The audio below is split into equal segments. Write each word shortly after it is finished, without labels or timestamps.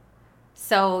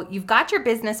So you've got your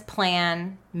business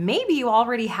plan. Maybe you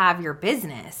already have your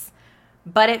business,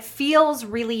 but it feels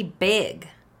really big.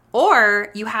 Or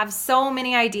you have so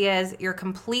many ideas, you're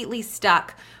completely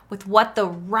stuck with what the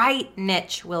right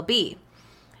niche will be.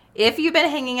 If you've been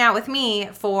hanging out with me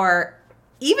for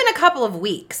even a couple of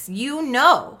weeks, you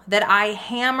know that I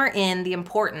hammer in the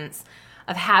importance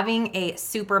of having a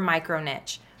super micro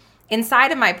niche.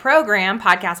 Inside of my program,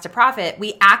 Podcast to Profit,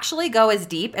 we actually go as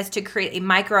deep as to create a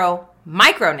micro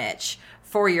niche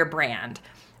for your brand.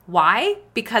 Why?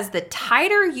 Because the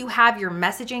tighter you have your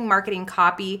messaging, marketing,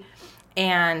 copy,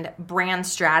 and brand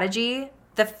strategy,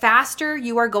 the faster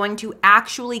you are going to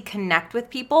actually connect with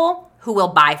people who will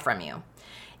buy from you.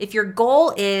 If your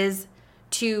goal is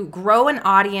to grow an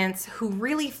audience who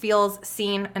really feels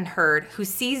seen and heard, who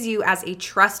sees you as a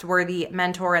trustworthy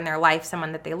mentor in their life,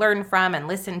 someone that they learn from and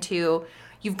listen to,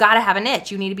 you've got to have a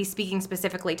niche. You need to be speaking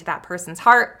specifically to that person's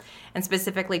heart and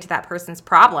specifically to that person's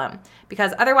problem,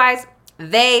 because otherwise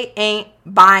they ain't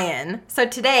buying. So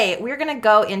today we're going to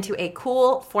go into a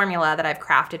cool formula that I've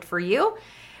crafted for you,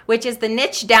 which is the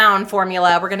niche down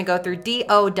formula. We're going to go through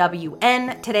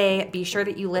D.O.W.N today. Be sure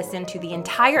that you listen to the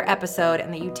entire episode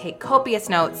and that you take copious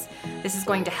notes. This is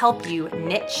going to help you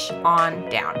niche on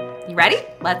down. You ready?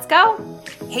 Let's go.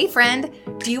 Hey friend,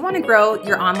 do you want to grow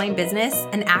your online business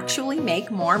and actually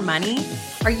make more money?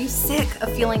 Are you sick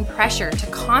of feeling pressure to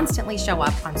constantly show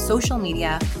up on social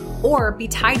media or be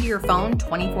tied to your phone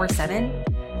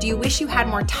 24/7? Do you wish you had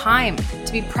more time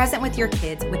to be present with your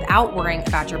kids without worrying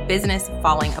about your business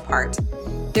falling apart?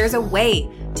 There's a way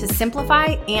to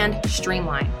simplify and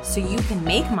streamline so you can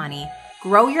make money,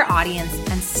 grow your audience,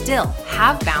 and still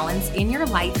have balance in your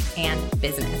life and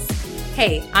business.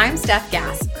 Hey, I'm Steph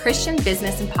Gass, Christian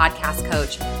business and podcast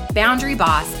coach, boundary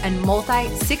boss, and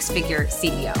multi-six-figure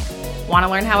CEO. Want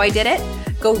to learn how I did it?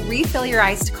 Go refill your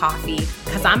iced coffee,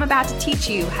 because I'm about to teach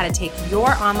you how to take your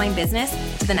online business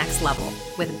to the next level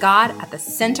with God at the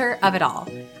center of it all.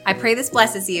 I pray this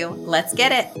blesses you. Let's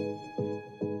get it.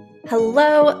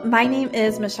 Hello, my name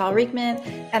is Michelle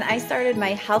Riekman, and I started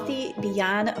my Healthy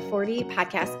Beyond 40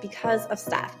 podcast because of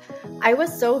Steph. I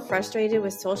was so frustrated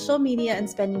with social media and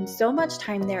spending so much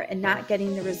time there and not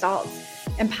getting the results,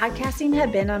 and podcasting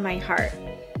had been on my heart.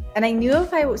 And I knew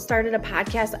if I started a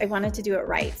podcast, I wanted to do it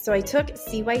right. So I took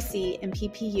CYC and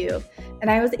PPU,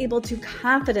 and I was able to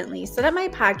confidently set up my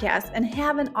podcast and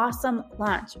have an awesome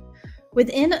launch.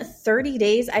 Within 30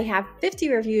 days, I have 50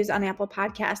 reviews on Apple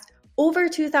Podcasts, over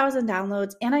 2,000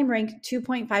 downloads, and I'm ranked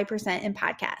 2.5% in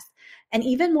podcasts. And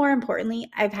even more importantly,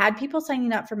 I've had people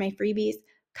signing up for my freebies,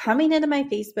 coming into my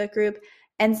Facebook group,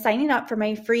 and signing up for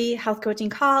my free health coaching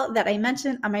call that I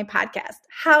mentioned on my podcast.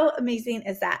 How amazing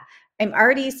is that? I'm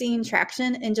already seeing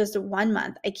traction in just 1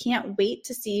 month. I can't wait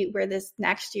to see where this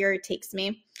next year takes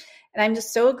me. And I'm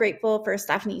just so grateful for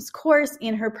Stephanie's course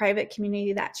and her private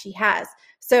community that she has.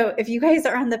 So if you guys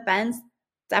are on the fence,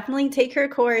 definitely take her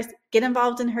course, get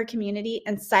involved in her community,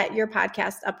 and set your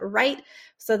podcast up right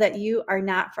so that you are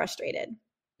not frustrated.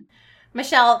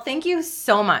 Michelle, thank you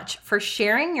so much for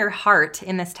sharing your heart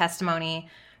in this testimony.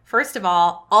 First of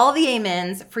all the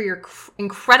amens for your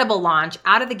incredible launch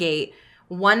out of the gate,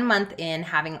 1 month in,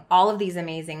 having all of these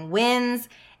amazing wins.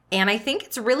 And I think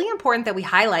it's really important that we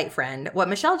highlight, friend, what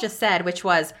Michelle just said, which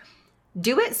was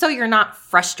do it so you're not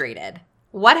frustrated.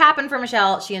 What happened for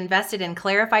Michelle? She invested in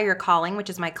Clarify Your Calling, which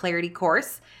is my clarity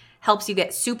course, helps you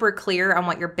get super clear on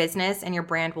what your business and your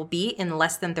brand will be in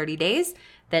less than 30 days.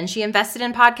 Then she invested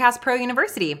in Podcast Pro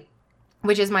University,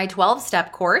 which is my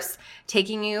 12-step course,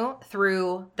 taking you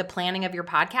through the planning of your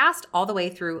podcast all the way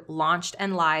through launched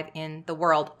and live in the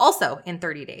world, also in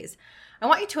 30 days. I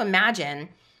want you to imagine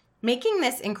making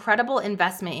this incredible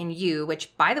investment in you,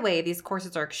 which, by the way, these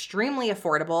courses are extremely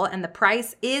affordable, and the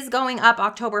price is going up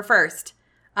October 1st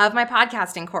of my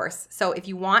podcasting course. So if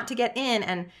you want to get in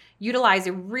and utilize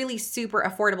a really super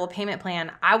affordable payment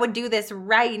plan, I would do this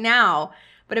right now.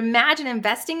 But imagine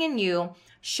investing in you,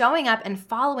 showing up and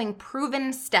following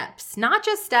proven steps, not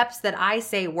just steps that I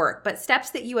say work, but steps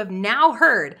that you have now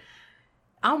heard.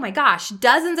 Oh my gosh,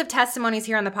 dozens of testimonies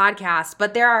here on the podcast,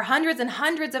 but there are hundreds and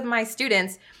hundreds of my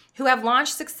students who have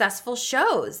launched successful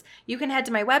shows. You can head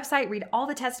to my website, read all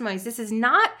the testimonies. This is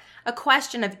not a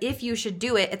question of if you should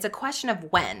do it. It's a question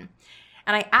of when.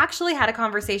 And I actually had a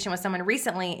conversation with someone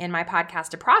recently in my Podcast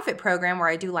to Profit program where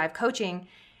I do live coaching.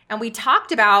 And we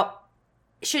talked about,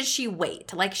 should she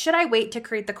wait? Like, should I wait to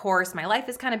create the course? My life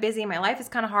is kind of busy. My life is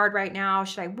kind of hard right now.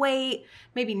 Should I wait?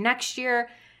 Maybe next year?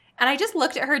 And I just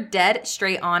looked at her dead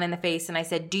straight on in the face and I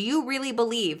said, do you really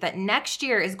believe that next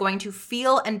year is going to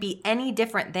feel and be any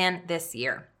different than this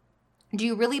year? Do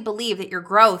you really believe that your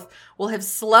growth will have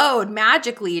slowed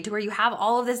magically to where you have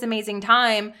all of this amazing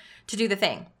time to do the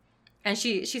thing? And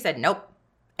she said, nope.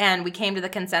 And we came to the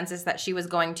consensus that she was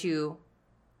going to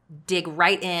dig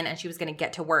right in and she was going to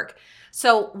get to work.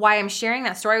 So why I'm sharing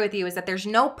that story with you is that there's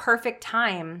no perfect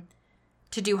time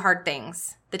to do hard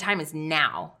things. The time is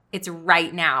now. It's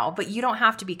right now. But you don't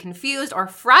have to be confused or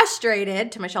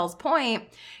frustrated, to Michelle's point.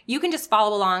 You can just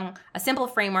follow along a simple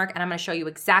framework, and I'm going to show you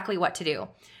exactly what to do.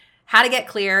 How to get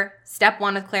clear. Step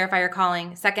 1 with clarify your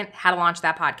calling. Second, how to launch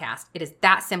that podcast. It is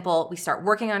that simple. We start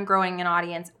working on growing an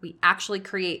audience. We actually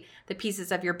create the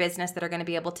pieces of your business that are going to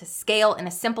be able to scale in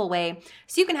a simple way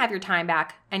so you can have your time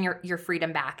back and your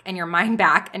freedom back and your mind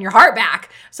back and your heart back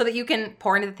so that you can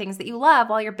pour into the things that you love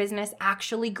while your business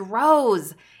actually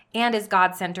grows and is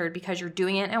God-centered because you're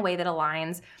doing it in a way that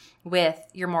aligns with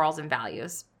your morals and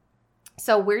values.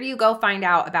 So where do you go find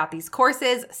out about these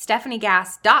courses?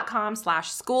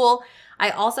 stephaniegass.com/school. I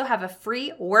also have a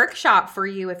free workshop for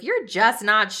you. If you're just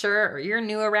not sure or you're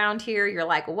new around here, you're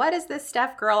like, what is this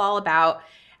Steph girl all about?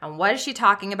 And what is she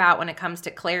talking about when it comes to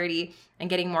clarity and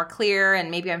getting more clear? And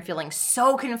maybe I'm feeling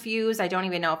so confused. I don't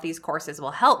even know if these courses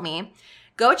will help me.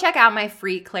 Go check out my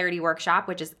free clarity workshop,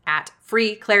 which is at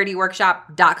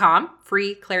freeclarityworkshop.com,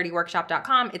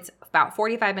 freeclarityworkshop.com. It's about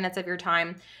 45 minutes of your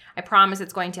time. I promise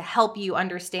it's going to help you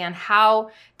understand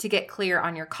how to get clear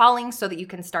on your calling so that you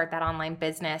can start that online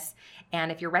business. And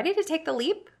if you're ready to take the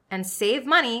leap and save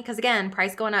money, because again,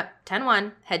 price going up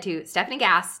 10-1, head to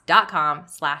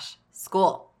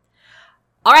stephaniegass.com/school.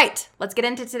 All right, let's get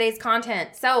into today's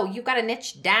content. So you've got a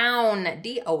niche down,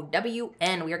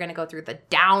 D.O.W.N. We are going to go through the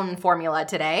down formula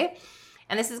today,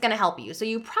 and this is going to help you. So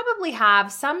you probably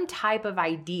have some type of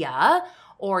idea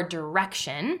or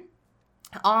direction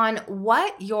on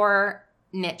what your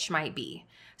niche might be.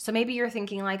 So maybe you're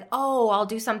thinking like, oh, I'll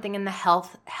do something in the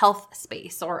health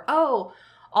space, or oh,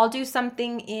 I'll do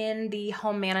something in the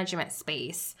home management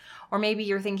space. Or maybe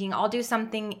you're thinking I'll do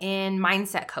something in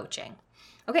mindset coaching.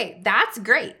 Okay, that's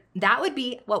great. That would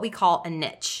be what we call a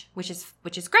niche, which is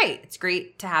great. It's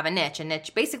great to have a niche. A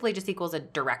niche basically just equals a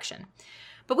direction.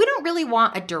 But we don't really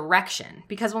want a direction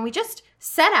because when we just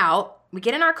set out, we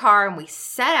get in our car and we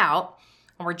set out,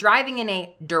 and we're driving in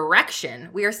a direction,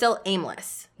 we are still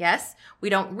aimless, yes? We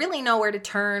don't really know where to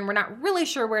turn. We're not really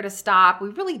sure where to stop. We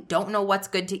really don't know what's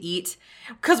good to eat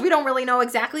because we don't really know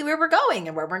exactly where we're going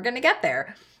and where we're going to get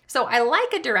there. So I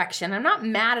like a direction. I'm not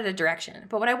mad at a direction,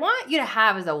 but what I want you to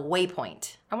have is a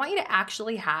waypoint. I want you to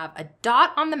actually have a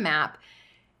dot on the map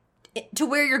to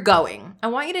where you're going. I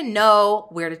want you to know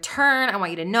where to turn. I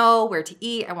want you to know where to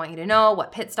eat. I want you to know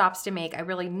what pit stops to make. I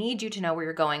really need you to know where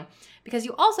you're going because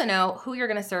you also know who you're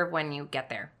going to serve when you get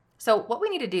there. So what we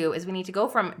need to do is we need to go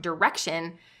from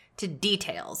direction to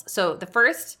details. So the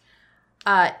first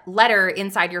letter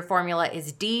inside your formula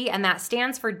is D, and that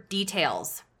stands for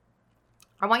details.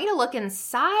 I want you to look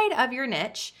inside of your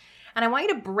niche, and I want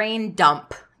you to brain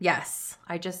dump. Yes,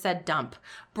 I just said dump.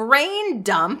 Brain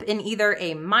dump in either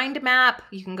a mind map.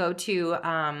 You can go to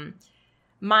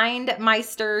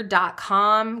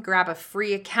mindmeister.com, grab a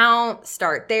free account,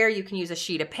 start there. You can use a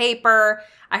sheet of paper.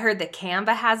 I heard that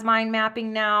Canva has mind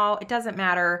mapping now. It doesn't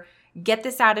matter. Get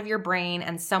this out of your brain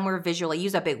and somewhere visually.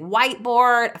 Use a big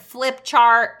whiteboard, a flip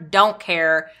chart, don't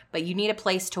care, but you need a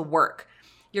place to work.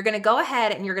 You're going to go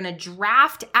ahead and you're going to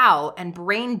draft out and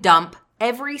brain dump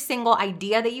every single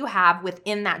idea that you have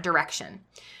within that direction.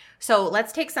 So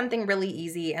let's take something really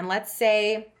easy and let's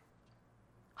say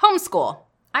homeschool.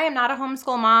 I am not a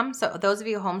homeschool mom. So those of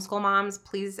you homeschool moms,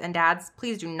 please, and dads,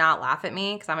 please do not laugh at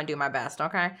me because I'm going to do my best,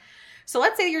 okay? So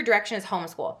let's say your direction is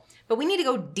homeschool, but we need to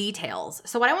go details.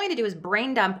 So what I want you to do is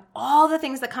brain dump all the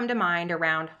things that come to mind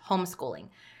around homeschooling.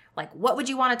 Like, what would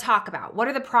you want to talk about? What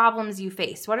are the problems you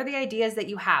face? What are the ideas that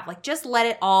you have? Like, just let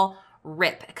it all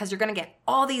rip because you're going to get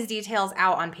all these details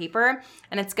out on paper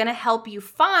and it's going to help you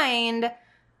find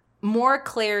more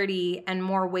clarity and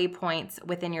more waypoints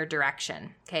within your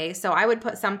direction. Okay. So I would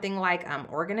put something like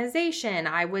organization.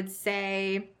 I would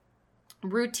say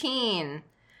routine.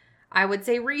 I would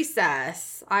say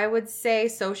recess. I would say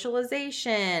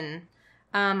socialization,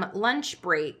 lunch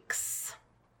breaks,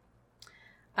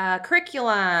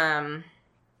 curriculum,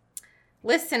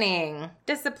 listening,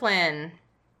 discipline,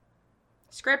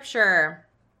 scripture.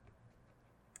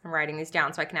 I'm writing these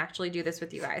down so I can actually do this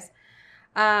with you guys.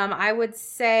 I would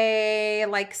say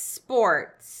like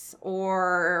sports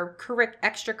or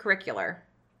extracurricular.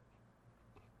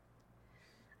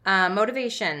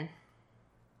 Motivation,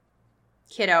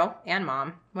 kiddo and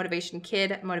mom. Motivation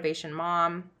kid, motivation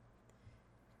mom.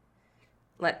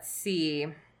 Let's see.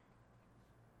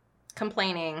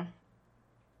 Complaining.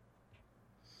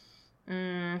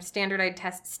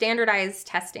 Standardized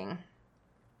testing.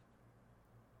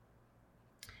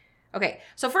 Okay,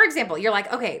 so for example, you're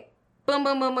like, okay, boom,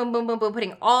 boom, boom, boom, boom, boom, boom,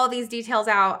 putting all these details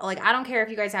out. Like, I don't care if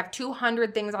you guys have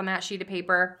 200 things on that sheet of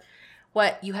paper.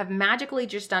 What you have magically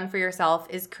just done for yourself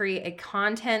is create a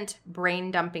content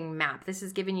brain dumping map. This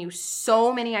has given you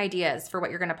so many ideas for what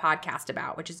you're going to podcast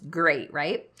about, which is great,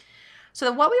 right? So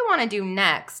what we want to do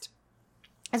next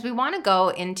is we want to go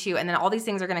into, and then all these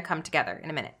things are going to come together in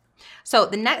a minute. So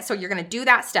you're going to do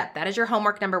that step. That is your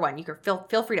homework number 1. You can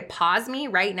feel free to pause me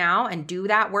right now and do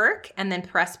that work and then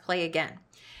press play again.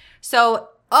 So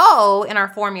O in our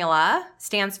formula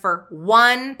stands for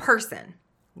one person.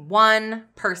 One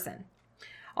person.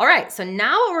 All right, so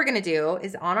now what we're going to do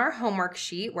is on our homework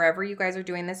sheet, wherever you guys are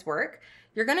doing this work,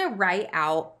 you're going to write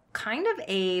out kind of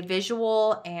a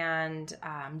visual and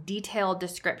detailed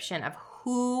description of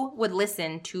who would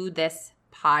listen to this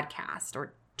podcast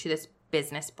or to this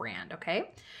business brand,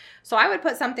 okay? So I would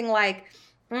put something like,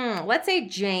 let's say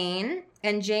Jane,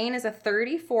 and Jane is a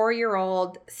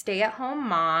 34-year-old stay-at-home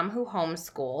mom who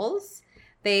homeschools.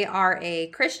 They are a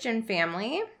Christian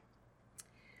family.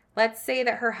 Let's say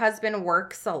that her husband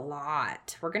works a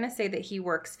lot. We're going to say that he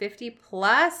works 50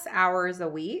 plus hours a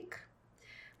week.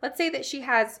 Let's say that she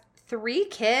has 3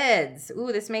 kids.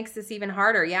 Ooh, this makes this even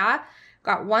harder, yeah?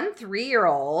 Got 1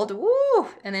 3-year-old. Ooh,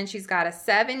 and then she's got a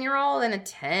 7-year-old and a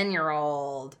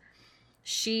 10-year-old.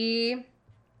 She,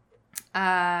 what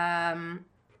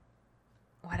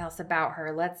else about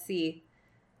her? Let's see.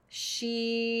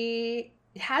 She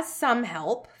has some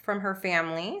help from her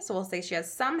family. So we'll say she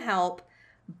has some help,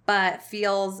 but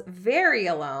feels very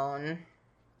alone.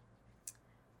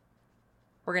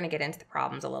 We're going to get into the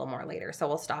problems a little more later, so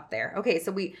we'll stop there. Okay,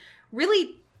 so we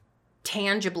really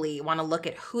tangibly want to look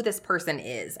at who this person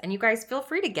is. And you guys feel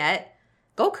free to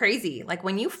go crazy. Like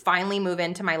when you finally move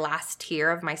into my last tier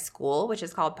of my school, which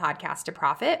is called Podcast to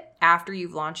Profit, after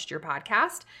you've launched your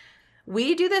podcast,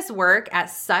 we do this work at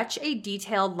such a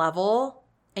detailed level,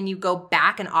 and you go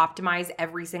back and optimize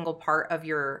every single part of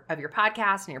your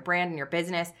podcast and your brand and your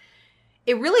business.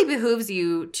 It really behooves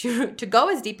you to go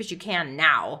as deep as you can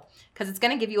now, because it's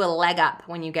going to give you a leg up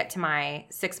when you get to my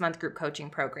 6-month group coaching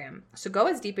program. So go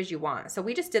as deep as you want. So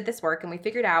we just did this work and we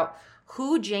figured out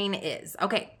who Jane is.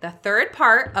 Okay, the third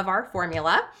part of our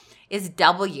formula is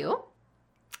W,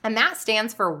 and that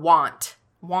stands for want.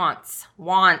 Wants.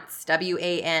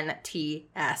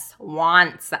 W-A-N-T-S.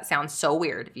 Wants. That sounds so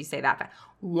weird if you say that fast.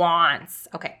 Wants.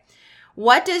 Okay.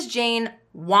 What does Jane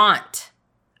want?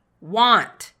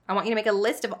 Want. I want you to make a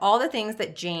list of all the things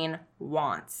that Jane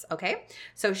wants, okay?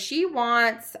 So she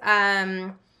wants,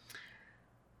 what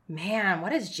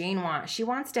does Jane want? She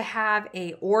wants to have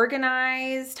a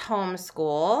organized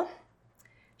homeschool.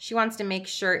 She wants to make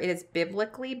sure it is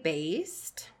biblically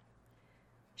based.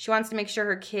 She wants to make sure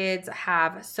her kids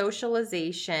have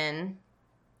socialization.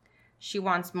 She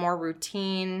wants more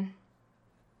routine.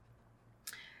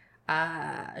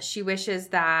 She wishes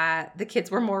that the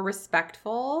kids were more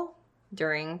respectful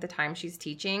during the time she's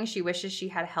teaching. She wishes she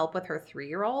had help with her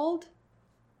 3-year-old.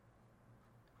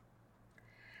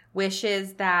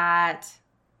 Wishes that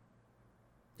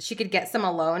she could get some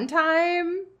alone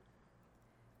time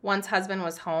once husband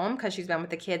was home, because she's been with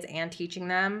the kids and teaching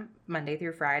them Monday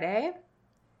through Friday.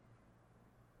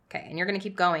 Okay, and you're going to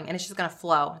keep going, and it's just going to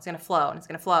flow. It's going to flow, and it's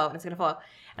going to flow, and it's going to flow.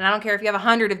 And I don't care if you have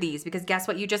 100 of these, because guess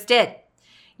what you just did?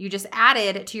 You just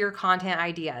added to your content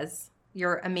ideas,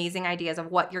 your amazing ideas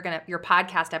of what your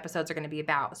podcast episodes are going to be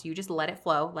about. So you just let it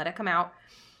flow, let it come out.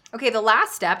 Okay, the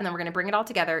last step, and then we're going to bring it all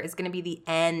together, is going to be the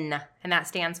N, and that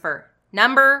stands for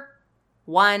number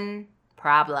 1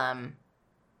 problem.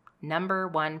 Number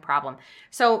 1 problem.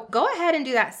 So go ahead and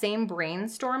do that same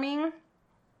brainstorming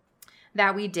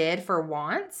that we did for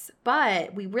wants,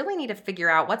 but we really need to figure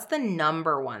out what's the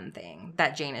number 1 thing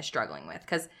that Jane is struggling with,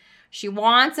 because she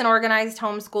wants an organized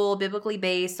homeschool, biblically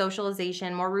based,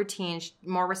 socialization, more routine,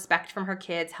 more respect from her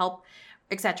kids, help,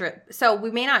 etc. So we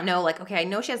may not know, like, okay, I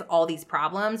know she has all these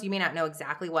problems. You may not know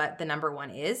exactly what the number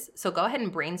 1 is. So go ahead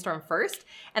and brainstorm first,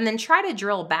 and then try to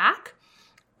drill back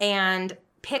and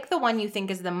pick the one you think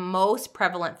is the most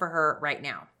prevalent for her right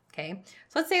now, okay?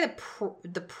 So let's say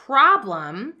the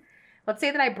problem, let's say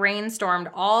that I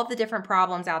brainstormed all the different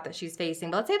problems out that she's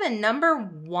facing, but let's say the number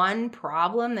 1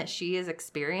 problem that she is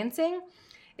experiencing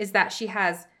is that she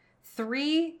has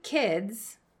 3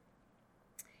 kids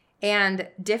and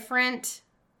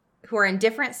who are in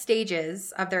different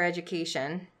stages of their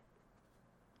education.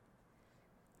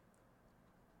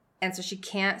 And so she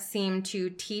can't seem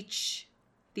to teach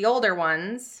the older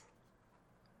ones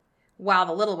while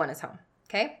the little one is home,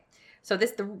 okay? So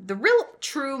the real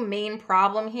true main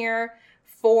problem here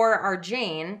for our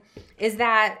Jane is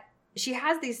that she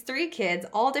has these 3 kids,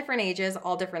 all different ages,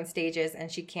 all different stages, and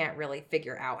she can't really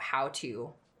figure out how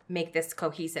to make this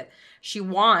cohesive. She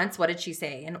wants, what did she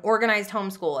say? An organized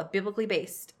homeschool, a biblically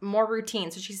based, more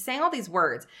routine. So she's saying all these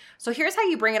words. So here's how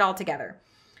you bring it all together.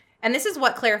 And this is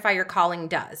what Clarify Your Calling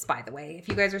does, by the way. If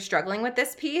you guys are struggling with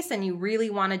this piece and you really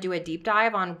want to do a deep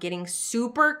dive on getting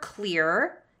super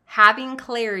clear, having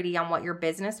clarity on what your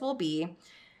business will be,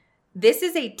 this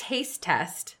is a taste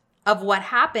test of what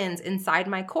happens inside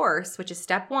my course, which is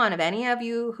step 1 of any of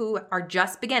you who are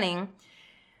just beginning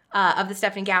of the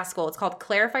Stephanie Gass School. It's called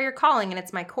Clarify Your Calling, and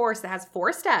it's my course that has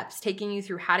 4 steps taking you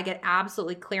through how to get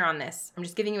absolutely clear on this. I'm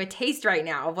just giving you a taste right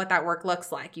now of what that work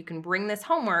looks like. You can bring this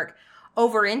homework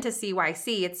over into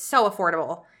CYC. It's so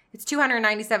affordable. It's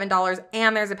 $297,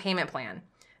 and there's a payment plan.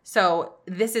 So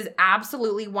this is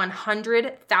absolutely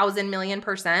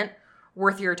 100,000,000,000%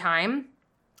 worth your time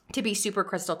to be super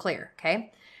crystal clear,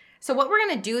 okay? So what we're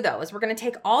going to do, though, is we're going to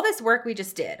take all this work we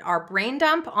just did, our brain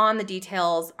dump on the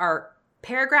details, our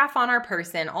paragraph on our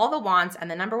person, all the wants,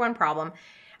 and the number 1 problem,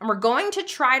 and we're going to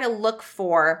try to look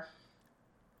for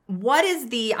what is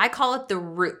I call it the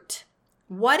root.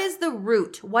 What is the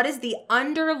root? What is the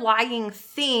underlying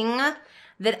thing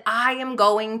that I am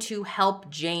going to help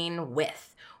Jane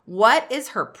with? What is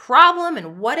her problem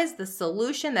and what is the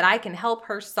solution that I can help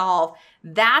her solve?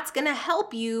 That's going to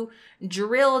help you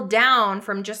drill down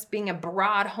from just being a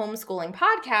broad homeschooling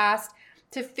podcast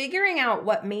to figuring out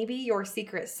what maybe your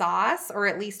secret sauce, or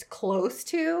at least close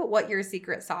to what your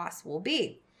secret sauce will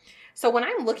be. So when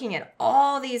I'm looking at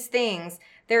all these things,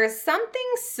 there is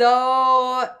something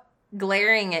so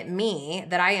glaring at me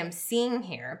that I am seeing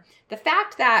here. The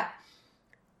fact that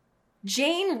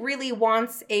Jane really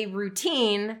wants a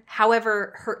routine.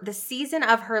 However, the season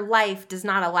of her life does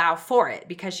not allow for it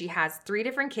because she has 3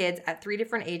 different kids at 3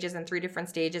 different ages and 3 different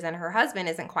stages, and her husband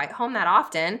isn't quite home that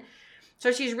often.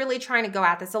 So she's really trying to go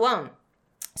at this alone.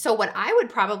 So what I would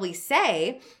probably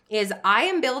say is I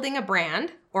am building a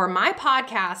brand, or my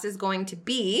podcast is going to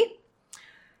be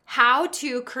how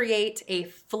to create a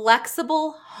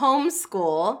flexible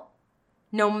homeschool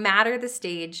no matter the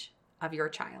stage of your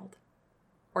child.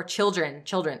 Or children.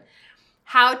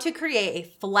 How to create a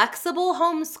flexible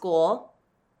homeschool,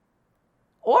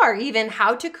 or even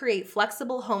how to create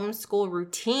flexible homeschool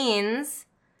routines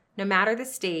no matter the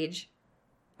stage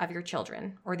of your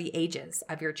children or the ages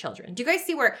of your children. Do you guys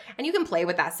see where, and you can play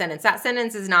with that sentence. That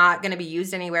sentence is not going to be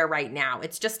used anywhere right now.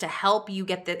 It's just to help you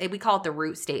get we call it the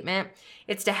root statement.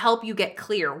 It's to help you get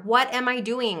clear. What am I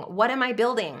doing? What am I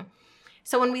building?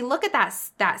 So when we look at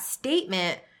that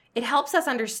statement, it helps us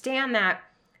understand that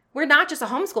we're not just a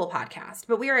homeschool podcast,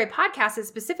 but we are a podcast that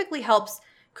specifically helps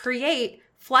create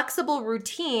flexible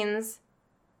routines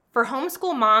for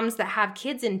homeschool moms that have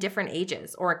kids in different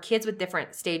ages or kids with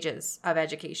different stages of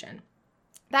education.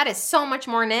 That is so much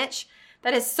more niche.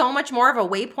 That is so much more of a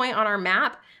waypoint on our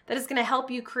map that is going to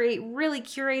help you create really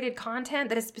curated content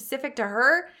that is specific to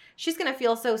her. She's going to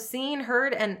feel so seen,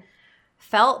 heard, and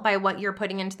felt by what you're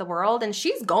putting into the world, and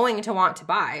she's going to want to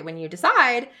buy when you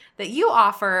decide that you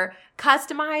offer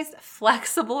customized,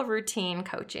 flexible routine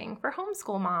coaching for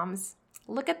homeschool moms.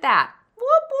 Look at that.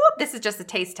 Whoop, whoop. This is just a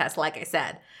taste test, like I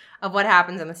said, of what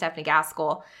happens in the Stephanie Gass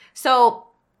School. So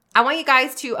I want you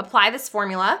guys to apply this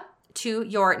formula to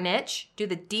your niche. Do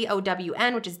the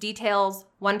D.O.W.N, which is details,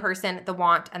 1 person, the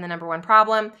want, and the number 1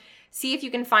 problem. See if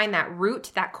you can find that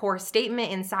root, that core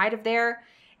statement inside of there.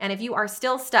 And if you are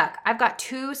still stuck, I've got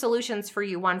 2 solutions for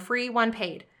you, 1 free, 1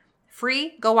 paid.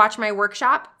 Free, go watch my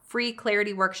workshop,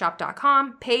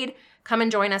 freeclarityworkshop.com. Paid, come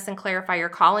and join us in Clarify Your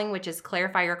Calling, which is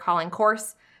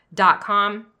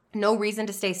clarifyyourcallingcourse.com. No reason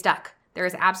to stay stuck. There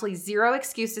is absolutely 0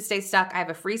 excuse to stay stuck. I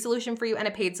have a free solution for you and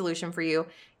a paid solution for you.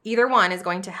 Either one is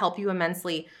going to help you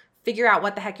immensely figure out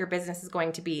what the heck your business is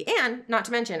going to be, and not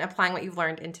to mention applying what you've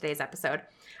learned in today's episode.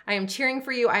 I am cheering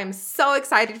for you. I am so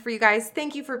excited for you guys.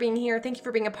 Thank you for being here. Thank you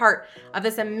for being a part of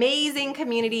this amazing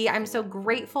community. I'm so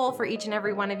grateful for each and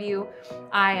every one of you.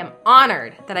 I am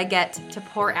honored that I get to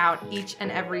pour out each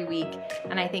and every week.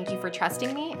 And I thank you for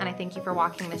trusting me, and I thank you for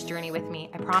walking this journey with me.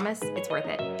 I promise it's worth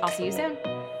it. I'll see you soon.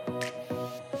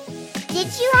 Did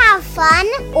you have fun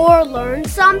or learn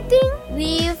something?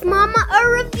 Leave Mama a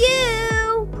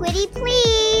review. Pretty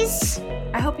please.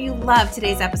 I hope you loved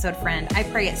today's episode, friend. I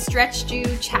pray it stretched you,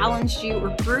 challenged you,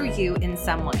 or grew you in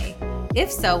some way. If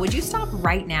so, would you stop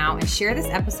right now and share this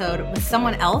episode with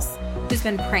someone else who's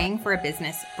been praying for a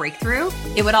business breakthrough?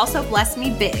 It would also bless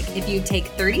me big if you'd take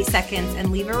 30 seconds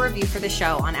and leave a review for the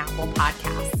show on Apple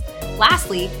Podcasts.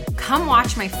 Lastly, come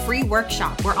watch my free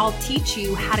workshop where I'll teach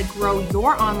you how to grow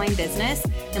your online business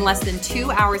in less than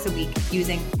 2 hours a week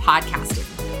using podcasting.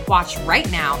 watch right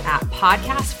now at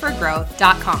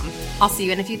podcastforgrowth.com. I'll see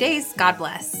you in a few days. God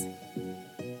bless.